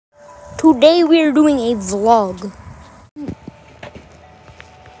Today we are doing a vlog.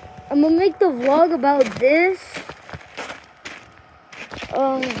 I'm gonna make the vlog about this.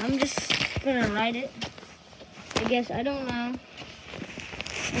 I'm just gonna write it. I guess, I don't know.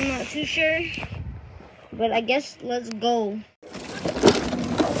 I'm not too sure. But I guess let's go.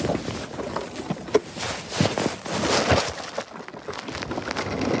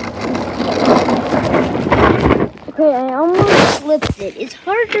 Okay, I almost flipped it. It's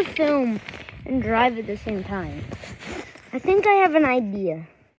hard to film and drive at the same time. I think I have an idea.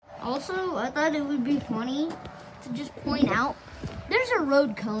 Also, I thought it would be funny to just point out there's a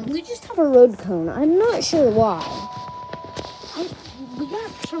road cone. We just have a road cone. I'm not sure why. We got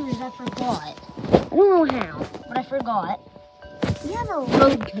it for some reason. I forgot. I don't know how, but I forgot. We have a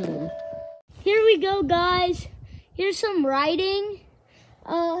road cone. Here we go, guys. Here's some writing.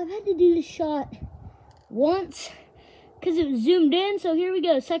 I've had to do this shot once because it was zoomed in. So here we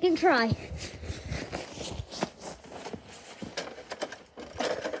go. Second try.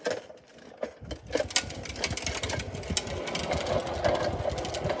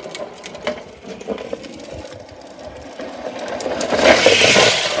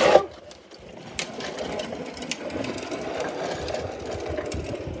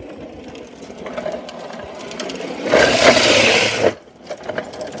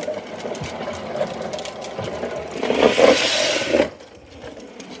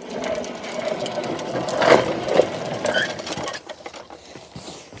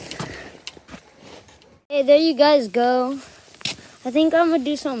 Hey, there you guys go. I think I'm gonna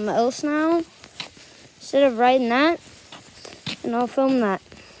do something else now. Instead of writing that, and I'll film that.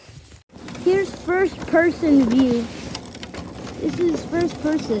 Here's first person view. This is first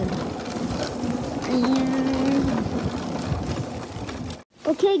person.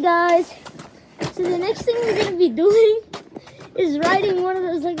 Okay guys, so the next thing we're gonna be doing is riding one of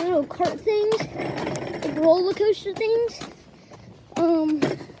those like little cart things, like roller coaster things.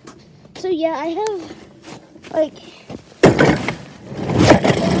 So yeah, I have like roller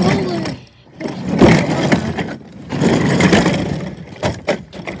coaster.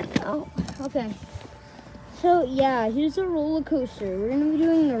 Oh, okay. So yeah, here's a roller coaster. We're gonna be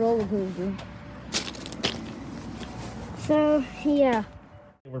doing the roller coaster. So yeah.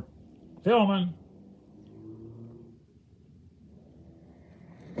 We're filming.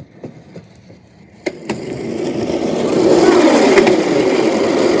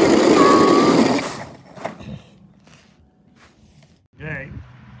 Okay.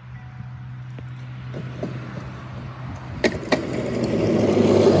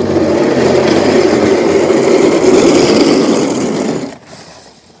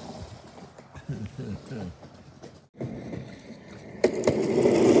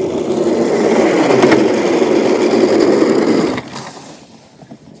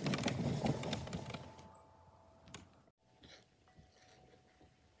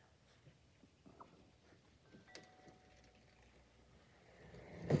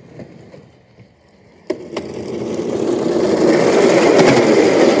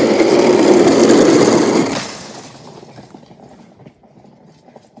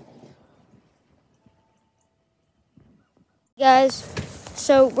 Guys,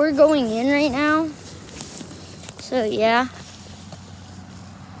 so we're going in right now. So yeah.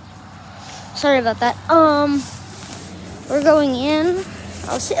 Sorry about that. We're going in.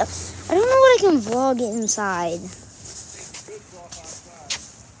 I'll see. I don't know what I can vlog inside.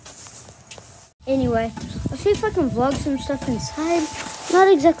 Anyway, I'll see if I can vlog some stuff inside. Not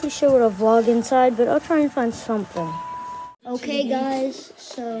exactly sure what I'll vlog inside, but I'll try and find something. Okay, guys.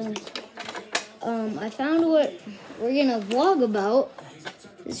 So, I found what we're gonna vlog about.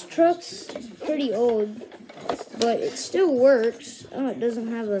 This truck's pretty old, but it still works. Oh, it doesn't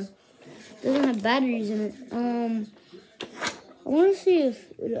have batteries in it. I want to see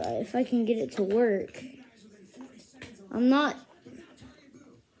if I can get it to work. I'm not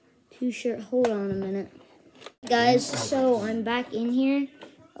too sure. Hold on a minute, guys. So I'm back in here.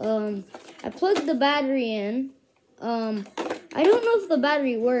 I plugged the battery in. I don't know if the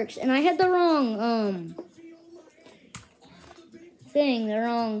battery works, and I had the wrong the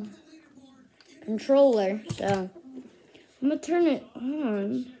wrong controller. So I'm gonna turn it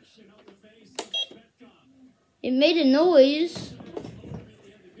on. It made a noise.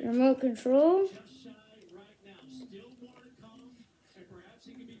 Remote control.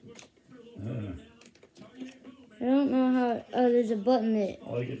 I don't know how. Oh, there's a button that.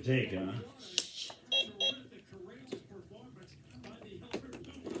 All I could take, huh?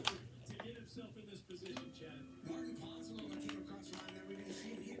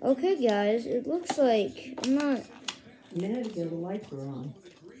 Okay, guys, it looks like I'm not. A minute ago, the lights were on.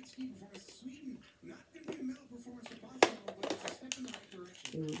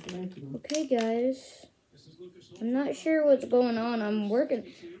 Okay, guys. I'm not sure what's going on. I'm working.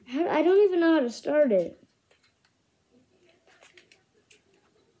 I don't even know how to start it.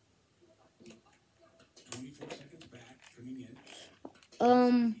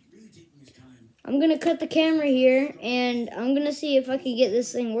 I'm gonna cut the camera here, and I'm gonna see if I can get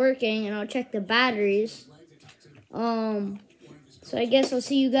this thing working, and I'll check the batteries. So I guess I'll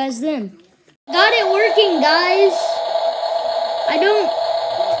see you guys then. Got it working, guys.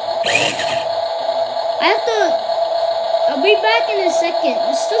 I'll be back in a second.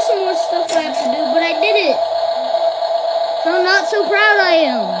 There's still some more stuff I have to do, but I did it. How not so proud I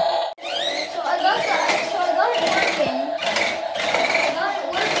am. So I got it working.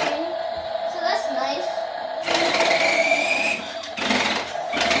 So that's nice.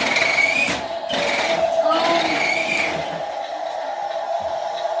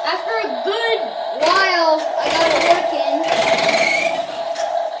 After a good while, I got it working.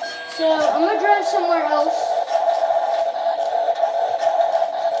 So I'm gonna drive somewhere else.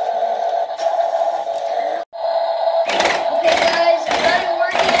 Okay guys, I got it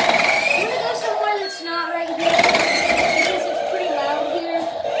working. I'm gonna go somewhere that's not right here because it's pretty loud here.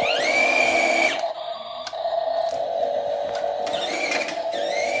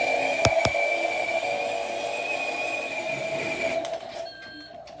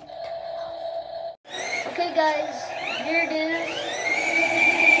 Okay guys, here it is.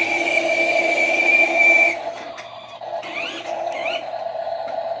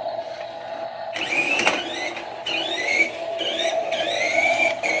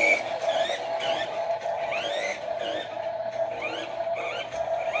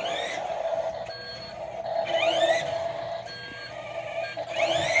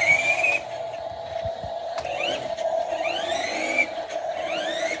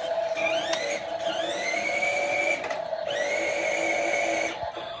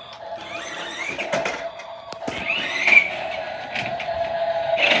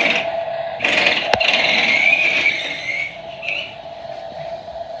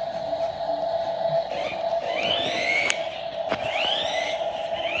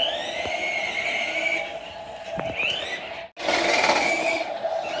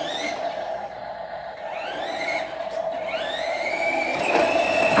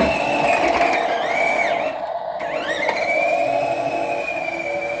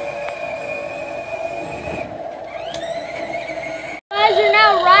 Guys are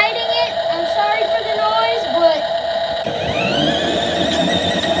now riding it. I'm sorry for the noise, but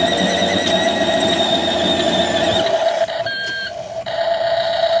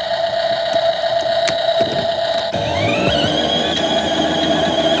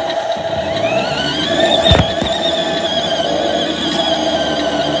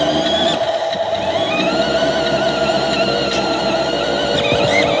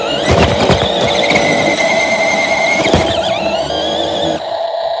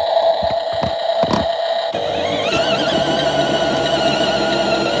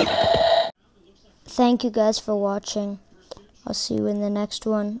thank you guys for watching. I'll see you in the next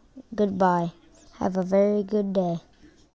one. Goodbye. Have a very good day.